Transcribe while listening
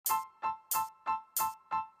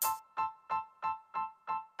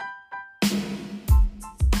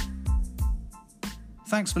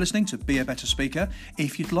Thanks for listening to Be a Better Speaker.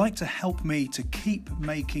 If you'd like to help me to keep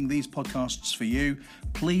making these podcasts for you,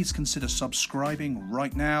 please consider subscribing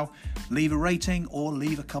right now. Leave a rating or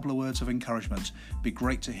leave a couple of words of encouragement. It'd be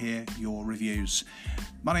great to hear your reviews.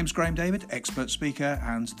 My name's Graham David, expert speaker,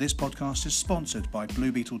 and this podcast is sponsored by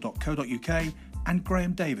bluebeetle.co.uk and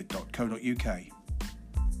grahamdavid.co.uk.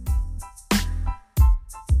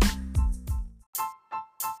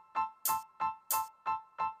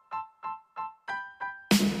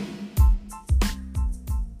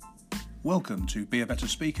 Welcome to Be a Better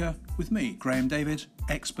Speaker with me, Graham David,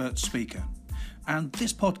 expert speaker. And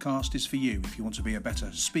this podcast is for you if you want to be a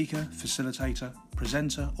better speaker, facilitator,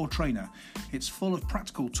 presenter or trainer. It's full of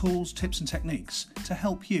practical tools, tips and techniques to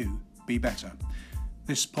help you be better.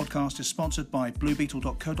 This podcast is sponsored by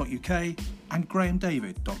bluebeetle.co.uk and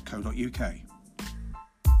grahamdavid.co.uk.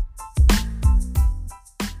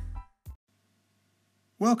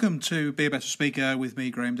 Welcome to Be a Better Speaker with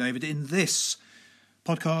me, Graham David. In this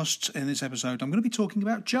podcast, in this episode, I'm going to be talking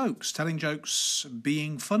about jokes, telling jokes,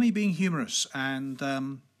 being funny, being humorous, and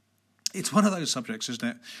it's one of those subjects, isn't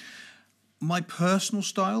it? My personal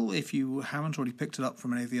style, if you haven't already picked it up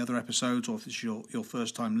from any of the other episodes, or if this is your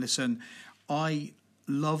first time listen, I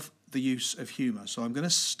love the use of humour. So I'm going to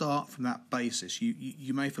start from that basis.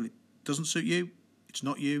 You may feel it doesn't suit you, it's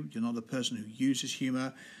not you, you're not the person who uses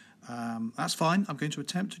humour. That's fine. I'm going to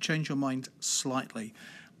attempt to change your mind slightly.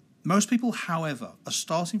 Most people, however, are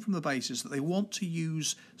starting from the basis that they want to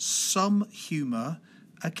use some humour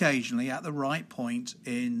occasionally at the right point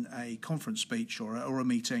in a conference speech or a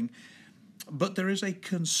meeting, but there is a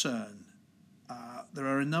concern. There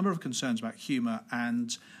are a number of concerns about humour,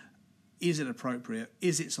 and is it appropriate?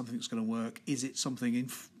 Is it something that's going to work? Is it something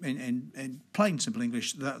in plain simple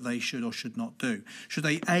English that they should or should not do? Should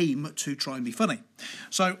they aim to try and be funny?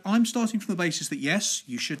 So I'm starting from the basis that yes,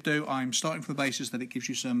 you should do. I'm starting from the basis that it gives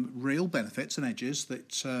you some real benefits and edges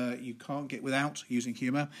that you can't get without using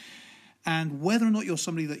humour. And whether or not you're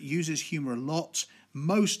somebody that uses humour a lot,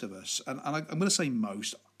 most of us, and I'm going to say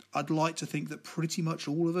most, I'd like to think that pretty much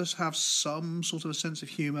all of us have some sort of a sense of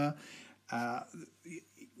humour.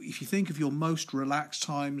 If you think of your most relaxed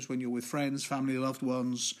times when you're with friends, family, loved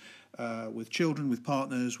ones, with children, with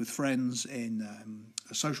partners, with friends, in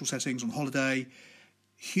social settings, on holiday,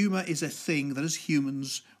 humour is a thing that as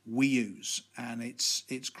humans we use, and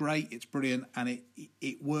it's great, it's brilliant, and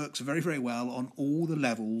it works very, very well on all the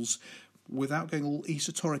levels. Without going all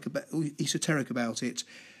esoteric about it,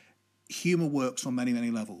 humour works on many, many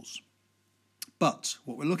levels. But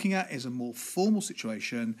what we're looking at is a more formal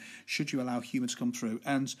situation. Should you allow humour to come through?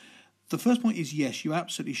 And the first point is yes, you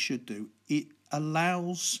absolutely should do. It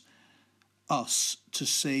allows us to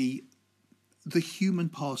see the human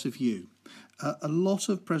part of you. A lot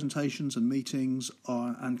of presentations and meetings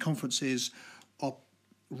and conferences are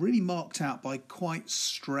really marked out by quite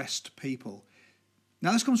stressed people.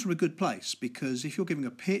 Now, this comes from a good place, because if you're giving a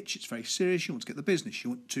pitch, it's very serious. You want to get the business. You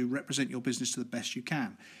want to represent your business to the best you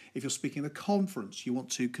can. If you're speaking at a conference, you want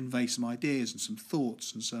to convey some ideas and some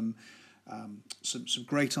thoughts and some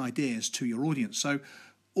great ideas to your audience. So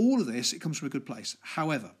all of this, it comes from a good place.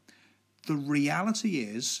 However, the reality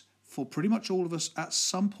is, for pretty much all of us, at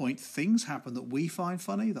some point, things happen that we find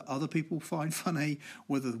funny, that other people find funny,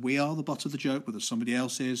 whether we are the butt of the joke, whether somebody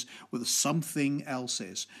else is, whether something else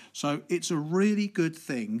is. So it's a really good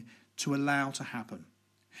thing to allow to happen.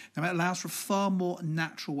 Now, it allows for a far more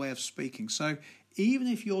natural way of speaking. So even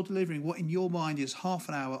if you're delivering what in your mind is half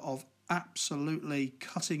an hour of absolutely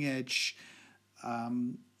cutting edge,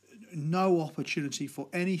 no opportunity for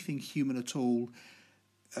anything human at all,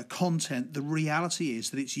 content, the reality is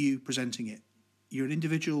that it's you presenting it. You're an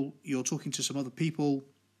individual, you're talking to some other people,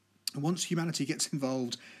 and once humanity gets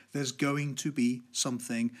involved, there's going to be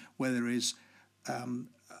something where there is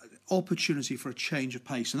opportunity for a change of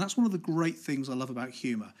pace. And that's one of the great things I love about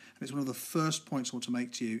humour, and it's one of the first points I want to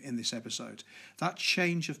make to you in this episode. That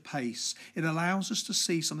change of pace, it allows us to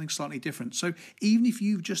see something slightly different. So even if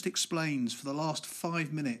you've just explained for the last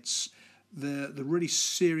 5 minutes the really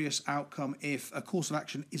serious outcome if a course of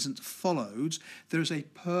action isn't followed, there is a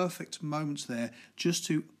perfect moment there just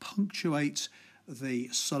to punctuate the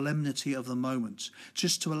solemnity of the moment,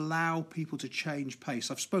 just to allow people to change pace.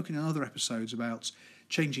 I've spoken in other episodes about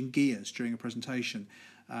changing gears during a presentation,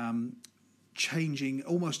 changing,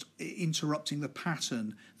 almost interrupting the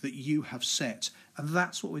pattern that you have set, and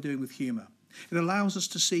that's what we're doing with humour. It allows us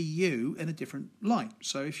to see you in a different light.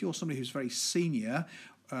 So if you're somebody who's very senior,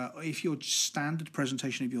 if your standard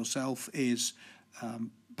presentation of yourself is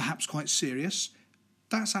perhaps quite serious,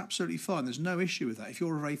 that's absolutely fine. There's no issue with that. If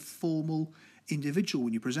you're a very formal individual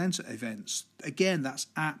when you present at events, again, that's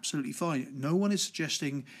absolutely fine. No one is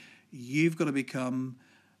suggesting you've got to become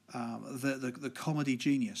the comedy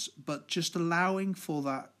genius, but just allowing for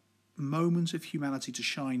that moment of humanity to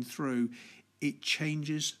shine through, it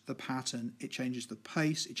changes the pattern, it changes the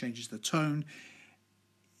pace, it changes the tone.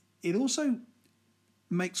 It also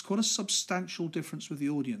makes quite a substantial difference with the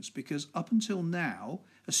audience, because up until now,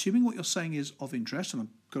 assuming what you're saying is of interest, and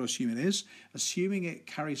I've got to assume it is, assuming it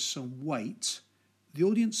carries some weight, the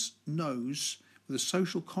audience knows with a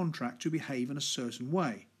social contract to behave in a certain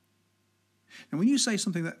way. Now, when you say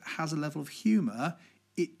something that has a level of humour,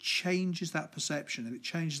 it changes that perception and it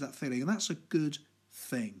changes that feeling, and that's a good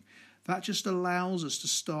thing. That just allows us to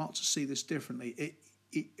start to see this differently.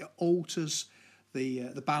 It alters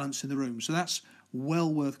the balance in the room, so that's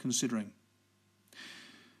well worth considering.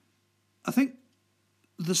 I think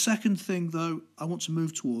the second thing, though, I want to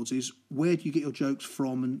move towards is where do you get your jokes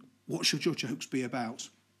from and what should your jokes be about?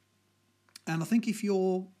 And I think if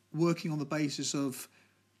you're working on the basis of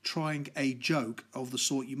trying a joke of the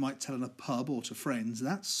sort you might tell in a pub or to friends,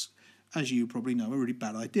 that's, as you probably know, a really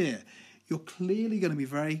bad idea. You're clearly going to be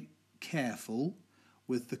very careful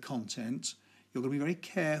with the content. You're going to be very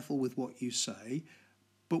careful with what you say.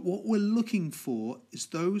 But what we're looking for is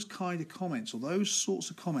those kind of comments, or those sorts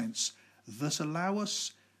of comments that allow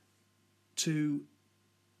us to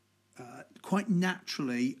quite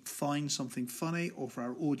naturally find something funny, or for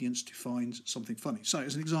our audience to find something funny. So,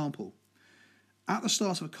 as an example, at the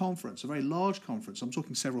start of a conference, a very large conference, I'm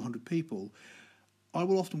talking several hundred people, I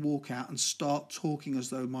will often walk out and start talking as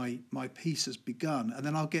though my piece has begun, and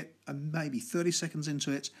then I'll get maybe 30 seconds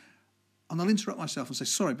into it, and I'll interrupt myself and say,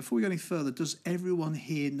 sorry, before we go any further, does everyone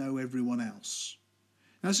here know everyone else?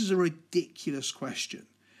 Now, this is a ridiculous question,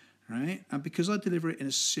 right? And because I deliver it in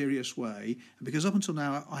a serious way, and because up until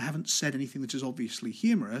now I haven't said anything that is obviously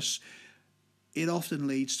humorous, it often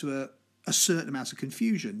leads to a certain amount of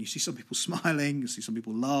confusion. You see some people smiling, you see some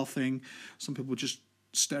people laughing, some people just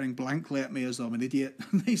staring blankly at me as though I'm an idiot.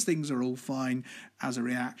 These things are all fine as a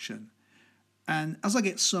reaction. And as I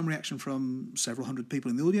get some reaction from several hundred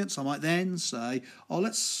people in the audience, I might then say,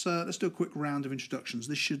 let's do a quick round of introductions.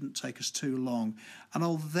 This shouldn't take us too long. And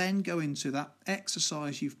I'll then go into that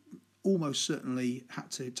exercise you've almost certainly had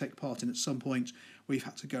to take part in at some point, where you've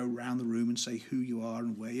had to go around the room and say who you are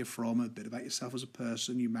and where you're from, a bit about yourself as a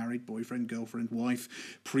person, you married, boyfriend, girlfriend,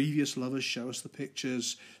 wife, previous lovers, show us the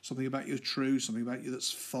pictures, something about you true, something about you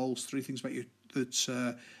that's false, 3 things about you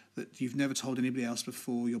that you've never told anybody else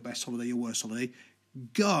before, your best holiday, your worst holiday,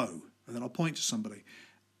 go. And then I'll point to somebody.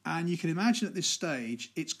 And you can imagine at this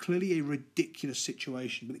stage, it's clearly a ridiculous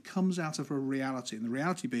situation, but it comes out of a reality, and the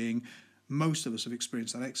reality being most of us have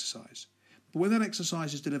experienced that exercise. But when that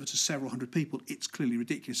exercise is delivered to several hundred people, it's clearly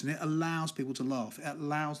ridiculous, and it allows people to laugh. It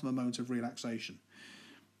allows them a moment of relaxation.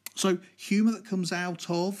 So humour that comes out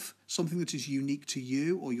of something that is unique to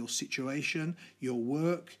you or your situation, your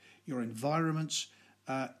work, your environment,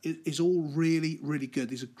 is all really, really good.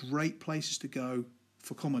 These are great places to go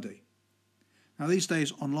for comedy. Now, these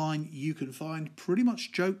days online, you can find pretty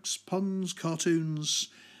much jokes, puns, cartoons,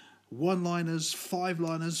 one-liners,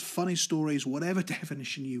 five-liners, funny stories, whatever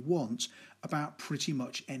definition you want, about pretty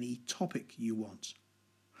much any topic you want.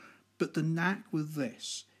 But the knack with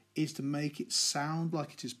this is to make it sound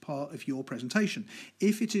like it is part of your presentation.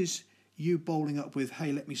 If it is you bowling up with,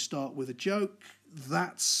 hey, let me start with a joke,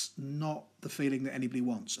 that's not the feeling that anybody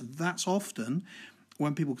wants. And that's often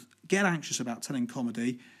when people get anxious about telling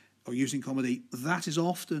comedy or using comedy, that is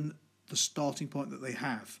often the starting point that they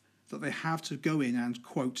have to go in and,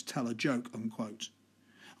 quote, tell a joke, unquote.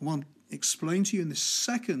 And what I'll explain to you in the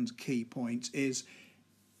second key point is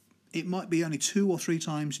it might be only 2 or 3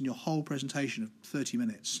 times in your whole presentation of 30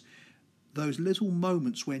 minutes, those little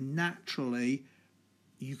moments where naturally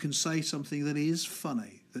you can say something that is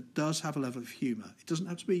funny, that does have a level of humour. It doesn't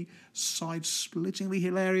have to be side-splittingly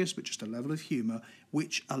hilarious, but just a level of humour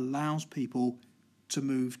which allows people to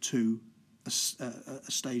move to a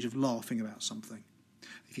stage of laughing about something.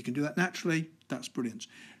 If you can do that naturally, that's brilliant.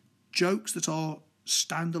 Jokes that are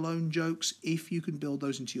standalone jokes, if you can build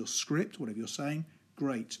those into your script, whatever you're saying,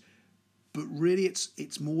 great. But really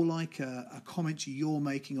it's more like a comment you're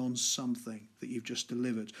making on something that you've just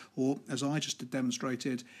delivered. Or, as I just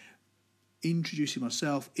demonstrated, introducing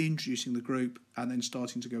myself, introducing the group, and then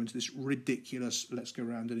starting to go into this ridiculous, let's go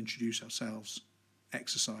around and introduce ourselves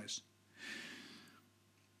exercise.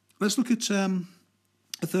 Let's look at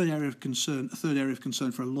a third area of concern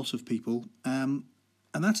for a lot of people, and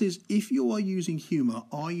that is, if you are using humour,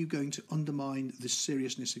 are you going to undermine the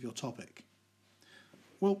seriousness of your topic?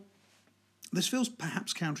 Well, this feels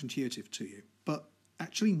perhaps counterintuitive to you, but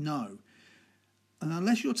actually no. And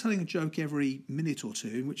unless you're telling a joke every minute or two,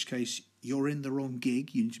 in which case you're in the wrong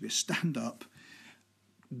gig, you need to be a stand-up,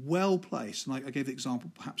 well placed. And I gave the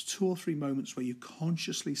example, perhaps 2 or 3 moments where you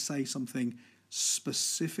consciously say something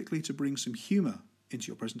specifically to bring some humour into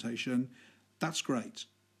your presentation. That's great.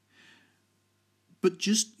 But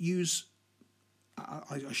just use,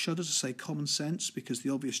 I shudder to say common sense, because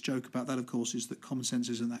the obvious joke about that, of course, is that common sense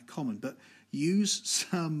isn't that common. But use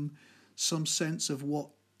some sense of what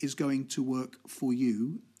is going to work for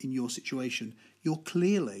you in your situation. You're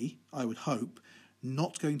clearly, I would hope,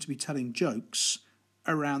 not going to be telling jokes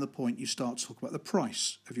around the point you start to talk about the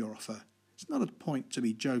price of your offer. It's not a point to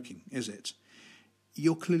be joking, is it?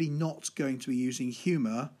 You're clearly not going to be using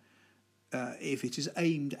humour if it is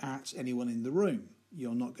aimed at anyone in the room.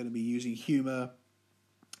 You're not going to be using humour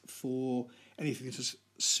for anything that has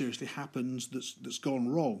seriously happened that's gone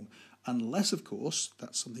wrong, unless, of course,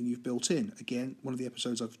 that's something you've built in. Again, one of the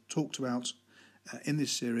episodes I've talked about in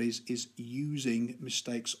this series is using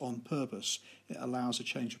mistakes on purpose. It allows a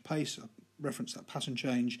change of pace. I reference that pattern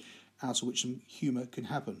change, out of which some humour can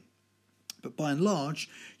happen. But by and large,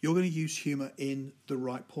 you're going to use humour in the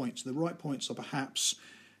right points. The right points are perhaps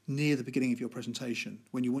near the beginning of your presentation,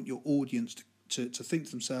 when you want your audience to think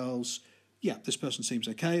to themselves, yeah, this person seems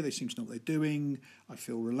okay, they seem to know what they're doing, I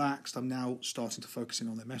feel relaxed, I'm now starting to focus in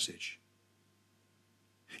on their message.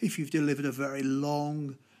 If you've delivered a very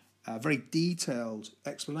long, very detailed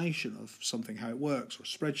explanation of something, how it works, or a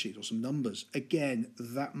spreadsheet, or some numbers, again,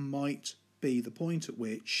 that might be the point at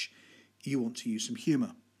which you want to use some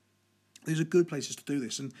humour. These are good places to do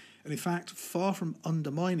this, and in fact, far from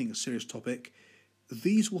undermining a serious topic,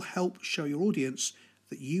 these will help show your audience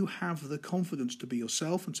that you have the confidence to be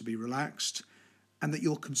yourself and to be relaxed, and that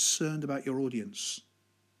you're concerned about your audience.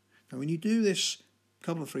 Now, when you do this a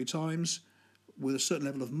couple of 3 times with a certain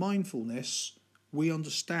level of mindfulness, we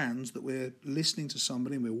understand that we're listening to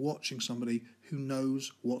somebody and we're watching somebody who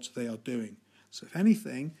knows what they are doing. So if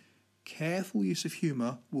anything, careful use of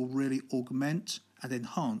humour will really augment and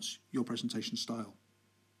enhance your presentation style.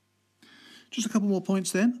 Just a couple more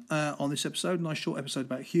points then on this episode, nice short episode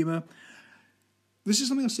about humour. This is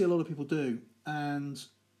something I see a lot of people do, and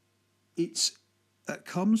it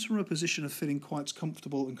comes from a position of feeling quite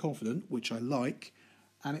comfortable and confident, which I like,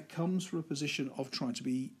 and it comes from a position of trying to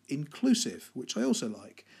be inclusive, which I also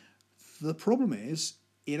like. The problem is,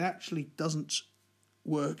 it actually doesn't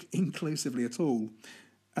work inclusively at all,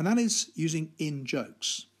 and that is using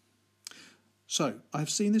in-jokes. So, I've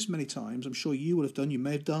seen this many times, I'm sure you will have done, you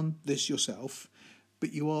may have done this yourself,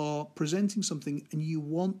 but you are presenting something and you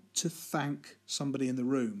want to thank somebody in the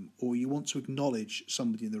room, or you want to acknowledge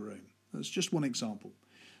somebody in the room. That's just one example.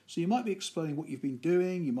 So you might be explaining what you've been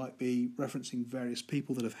doing, you might be referencing various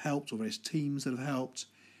people that have helped or various teams that have helped,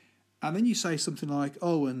 and then you say something like,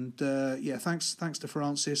 thanks to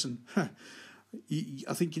Francis, and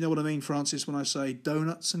I think you know what I mean, Francis, when I say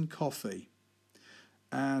donuts and coffee.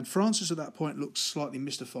 And Francis at that point looks slightly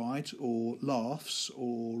mystified, or laughs,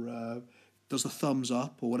 or does the thumbs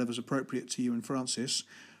up, or whatever's appropriate to you and Francis,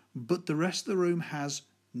 but the rest of the room has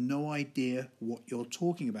no idea what you're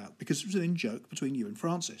talking about, because it was an in-joke between you and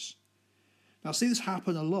Francis. Now, I see this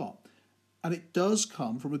happen a lot, and it does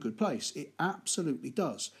come from a good place. It absolutely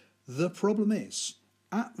does. The problem is,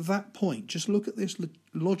 at that point, just look at this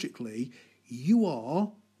logically, you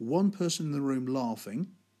are one person in the room laughing,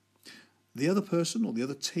 the other person or the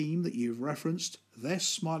other team that you've referenced, they're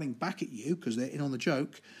smiling back at you because they're in on the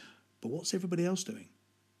joke, but what's everybody else doing?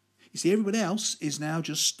 You see, everybody else is now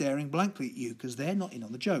just staring blankly at you because they're not in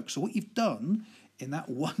on the joke. So what you've done in that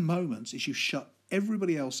one moment is you've shut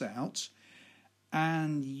everybody else out,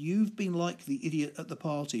 and you've been like the idiot at the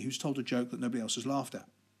party who's told a joke that nobody else has laughed at.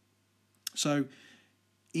 So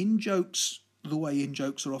in-jokes, the way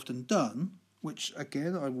in-jokes are often done, which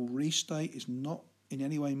again I will restate is not in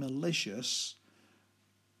any way malicious,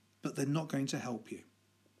 but they're not going to help you.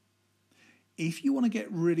 If you want to get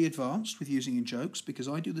really advanced with using in-jokes, because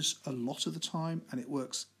I do this a lot of the time and it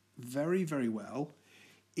works very, very well,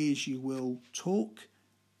 is you will talk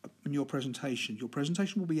in your presentation. Your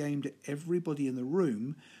presentation will be aimed at everybody in the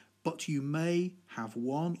room, but you may have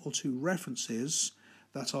 1 or 2 references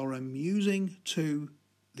that are amusing to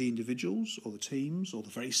the individuals or the teams or the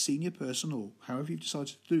very senior person, or however you've decided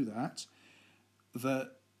to do that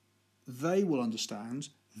they will understand,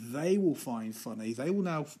 they will find funny, they will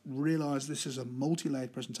now realise this is a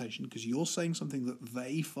multi-layered presentation because you're saying something that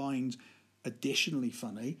they find additionally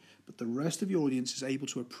funny, but the rest of your audience is able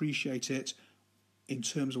to appreciate it in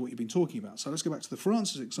terms of what you've been talking about. So let's go back to the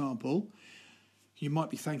Francis example. You might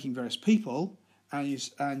be thanking various people,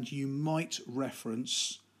 and you might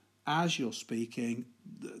reference as you're speaking,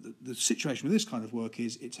 the situation with this kind of work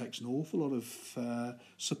is it takes an awful lot of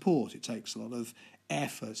support, it takes a lot of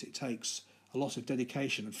effort, it takes a lot of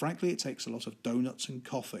dedication, and frankly it takes a lot of donuts and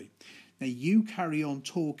coffee. Now you carry on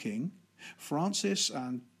talking. Francis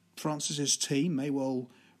and Francis's team may well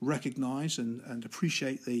recognise and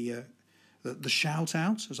appreciate the shout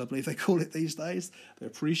out, as I believe they call it these days. They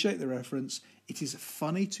appreciate the reference. It is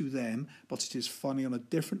funny to them, but it is funny on a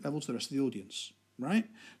different level to the rest of the audience, right?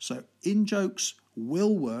 So in-jokes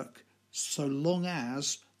will work so long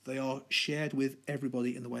as they are shared with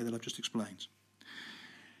everybody in the way that I've just explained.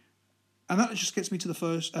 And that just gets me to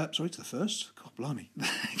God blimey.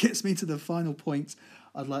 Gets me to the final point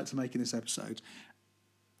I'd like to make in this episode.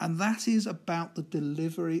 And that is about the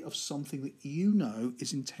delivery of something that you know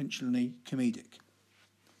is intentionally comedic.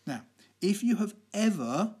 Now, if you have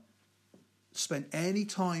ever spent any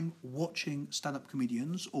time watching stand-up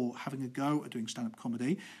comedians or having a go at doing stand-up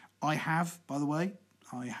comedy, I have, by the way,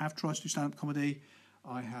 I have tried to do stand-up comedy.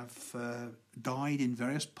 I have died in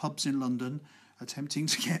various pubs in London attempting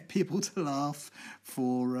to get people to laugh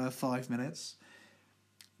for 5 minutes.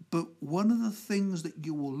 But one of the things that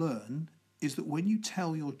you will learn is that when you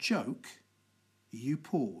tell your joke, you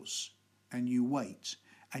pause and you wait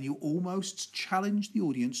and you almost challenge the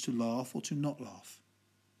audience to laugh or to not laugh.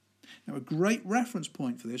 Now, a great reference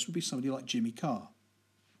point for this would be somebody like Jimmy Carr.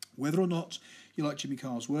 Whether or not you like Jimmy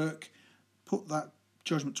Carr's work, put that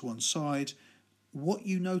judgment to one side. What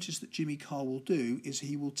you notice that Jimmy Carr will do is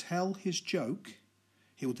he will tell his joke,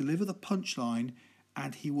 he will deliver the punchline,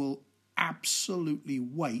 and he will absolutely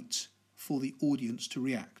wait for the audience to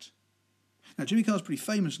react. Now, Jimmy Carr's pretty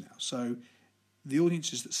famous now, so the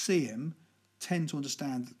audiences that see him tend to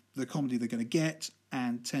understand the comedy they're going to get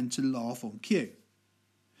and tend to laugh on cue.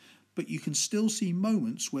 But you can still see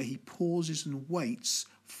moments where he pauses and waits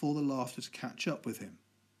for the laughter to catch up with him.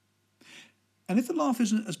 And if the laugh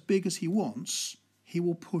isn't as big as he wants, he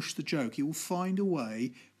will push the joke. He will find a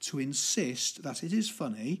way to insist that it is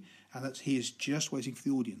funny and that he is just waiting for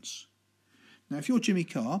the audience. Now, if you're Jimmy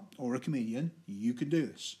Carr or a comedian, you can do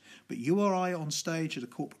this. But you or I on stage at a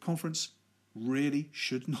corporate conference really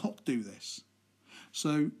should not do this.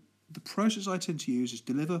 So the process I tend to use is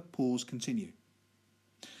deliver, pause, continue.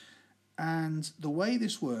 And the way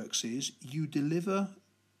this works is you deliver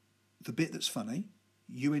the bit that's funny.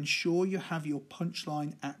 You ensure you have your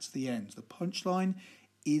punchline at the end. The punchline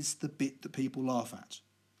is the bit that people laugh at,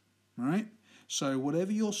 right? So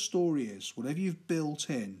whatever your story is, whatever you've built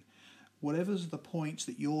in, whatever's the point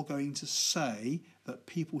that you're going to say that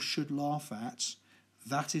people should laugh at,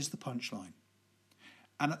 that is the punchline.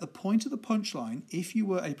 And at the point of the punchline, if you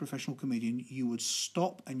were a professional comedian, you would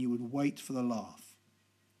stop and you would wait for the laugh.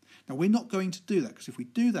 Now, we're not going to do that, because if we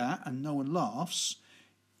do that and no one laughs,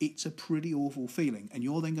 it's a pretty awful feeling, and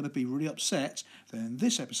you're then going to be really upset that in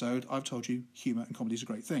this episode I've told you humour and comedy is a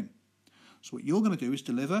great thing. So what you're going to do is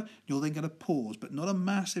deliver, you're then going to pause, but not a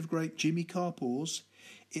massive, great Jimmy Carr pause.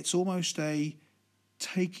 It's almost a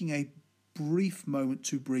taking a brief moment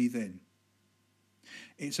to breathe in.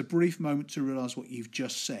 It's a brief moment to realise what you've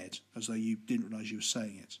just said, as though you didn't realise you were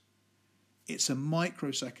saying it. It's a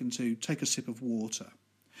microsecond to take a sip of water.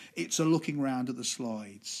 It's a looking round at the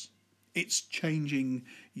slides. It's changing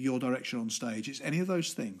your direction on stage. It's any of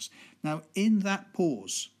those things. Now, in that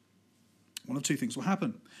pause, one of two things will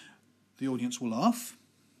happen. The audience will laugh,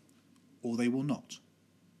 or they will not.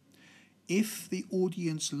 If the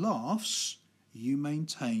audience laughs, you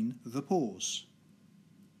maintain the pause.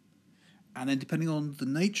 And then depending on the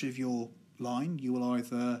nature of your line, you will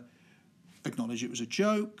either acknowledge it was a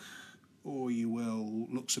joke, or you will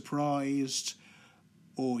look surprised,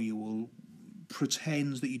 or you will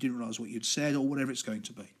pretend that you didn't realise what you'd said, or whatever it's going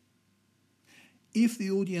to be. If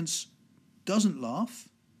the audience doesn't laugh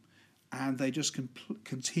and they just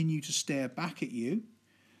continue to stare back at you,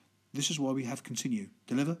 this is why we have continue.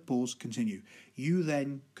 Deliver, pause, continue. You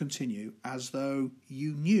then continue as though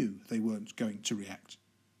you knew they weren't going to react.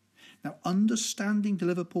 Now, understanding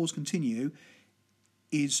deliver, pause, continue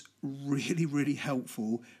is really, really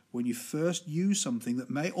helpful when you first use something that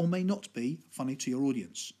may or may not be funny to your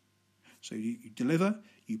audience. So you deliver,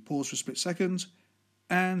 you pause for a split second,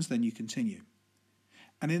 and then you continue.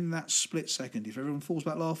 And in that split second, if everyone falls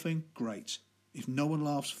back laughing, great. If no one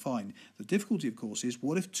laughs, fine. The difficulty, of course, is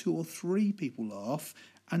what if 2 or 3 people laugh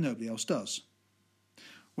and nobody else does?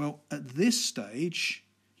 Well, at this stage,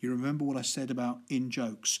 you remember what I said about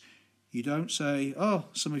in-jokes. You don't say, oh,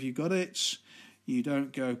 some of you got it. You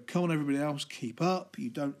don't go, come on, everybody else, keep up.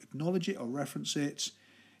 You don't acknowledge it or reference it.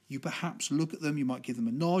 You perhaps look at them, you might give them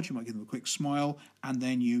a nod, you might give them a quick smile, and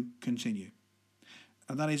then you continue.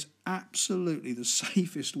 And that is absolutely the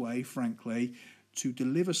safest way, frankly, to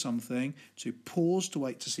deliver something, to pause to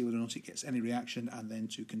wait to see whether or not it gets any reaction, and then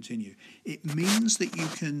to continue. It means that you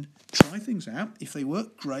can try things out. If they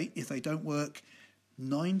work, great. If they don't work,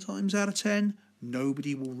 9 times out of 10,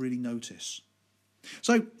 nobody will really notice.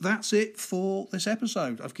 So that's it for this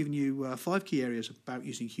episode. I've given you 5 key areas about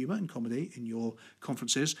using humour and comedy in your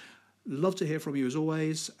conferences. Love to hear from you as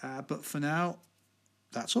always, but for now,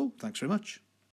 that's all. Thanks very much.